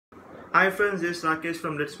Hi friends, this is Rakesh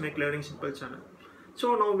from Let's Make Learning Simple channel.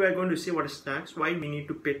 So now we are going to see what is tax, why we need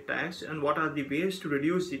to pay tax, and what are the ways to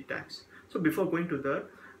reduce the tax. So before going to that,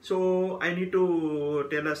 I need to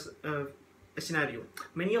tell us a scenario.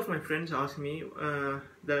 Many of my friends ask me,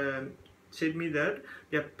 said me that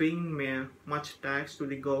they are paying much tax to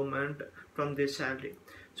the government from their salary.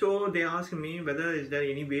 So they asked me whether is there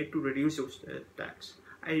any way to reduce those tax.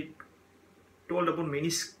 I told about many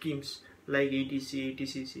schemes like ATC,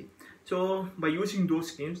 ATCC. So by using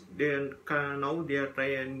those schemes, now they are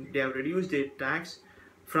trying, they have reduced their tax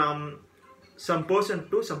from some person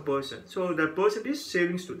to some person. So that person is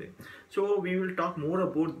savings to them. So we will talk more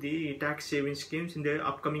about the tax saving schemes in the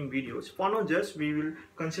upcoming videos. For now, just we will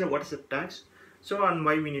consider what is the tax, so and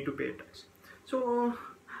why we need to pay tax. So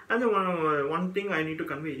and the one thing I need to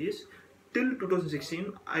convey is, till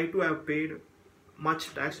 2016, I too have paid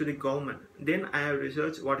much tax to the government. Then I have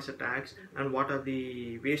researched what is a tax and what are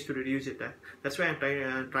the ways to reduce the tax. That's why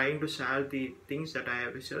I'm trying to share the things that I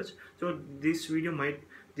have researched. So this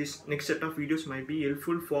next set of videos might be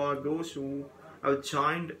helpful for those who have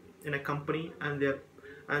joined in a company and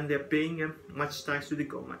they're paying much tax to the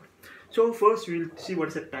government. So first we'll see what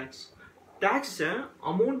is a tax. Tax is an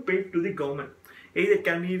amount paid to the government. Either it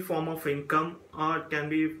can be form of income or it can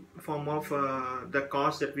be form of the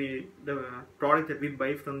cost that the product that we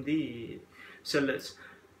buy from the sellers.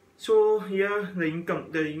 So here the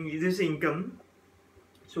income, this is income.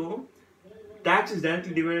 So tax is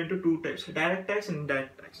directly divided into two types: direct tax and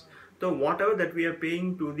indirect tax. So whatever that we are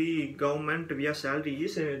paying to the government via salary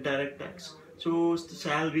is a direct tax. So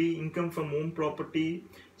salary, income from own property.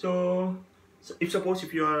 So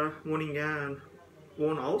if you are owning an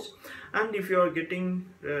own house, and if you are getting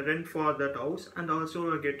rent for that house and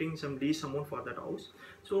also getting some lease amount for that house,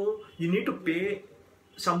 so you need to pay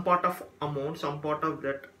some part of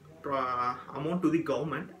that amount to the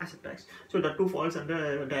government as a tax. So that too falls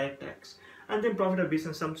under direct tax. And then profit of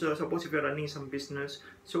business, suppose if you are running some business,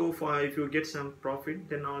 so if you get some profit,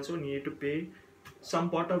 then also need to pay some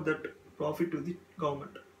part of that profit to the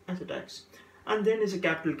government as a tax. And then is a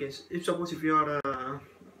capital case. If you are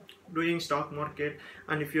doing stock market,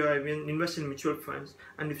 and if you are invest in mutual funds,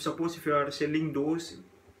 and if you are selling those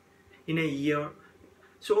in a year,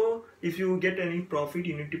 so if you get any profit,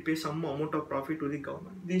 you need to pay some amount of profit to the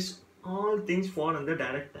government. These all things fall under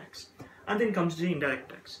direct tax. And then comes the indirect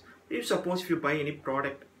tax. If you buy any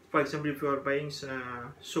product, for example, if you are buying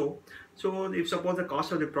soap, so if suppose the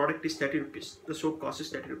cost of the product is 30 rupees, the soap cost is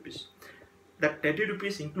 30 rupees. That 30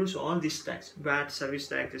 rupees includes all these tax: VAT, service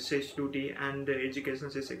tax, excise duty, and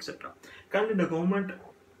education cess, etc. Currently,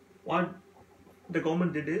 what the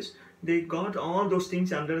government did is, they got all those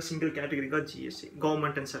things under a single category called GST,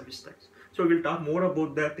 government and service tax. So we'll talk more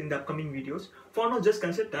about that in the upcoming videos. For now, just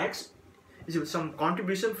consider tax is some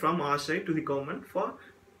contribution from our side to the government for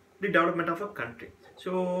the development of a country.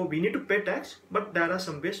 So we need to pay tax, but there are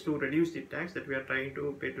some ways to reduce the tax that we are trying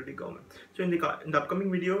to pay to the government. So in the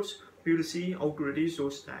upcoming videos, we will see how to reduce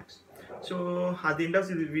those tax. So at the end of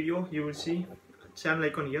the video, you will see channel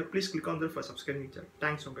icon here. Please click on that for subscribing channel.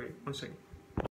 Thanks once again.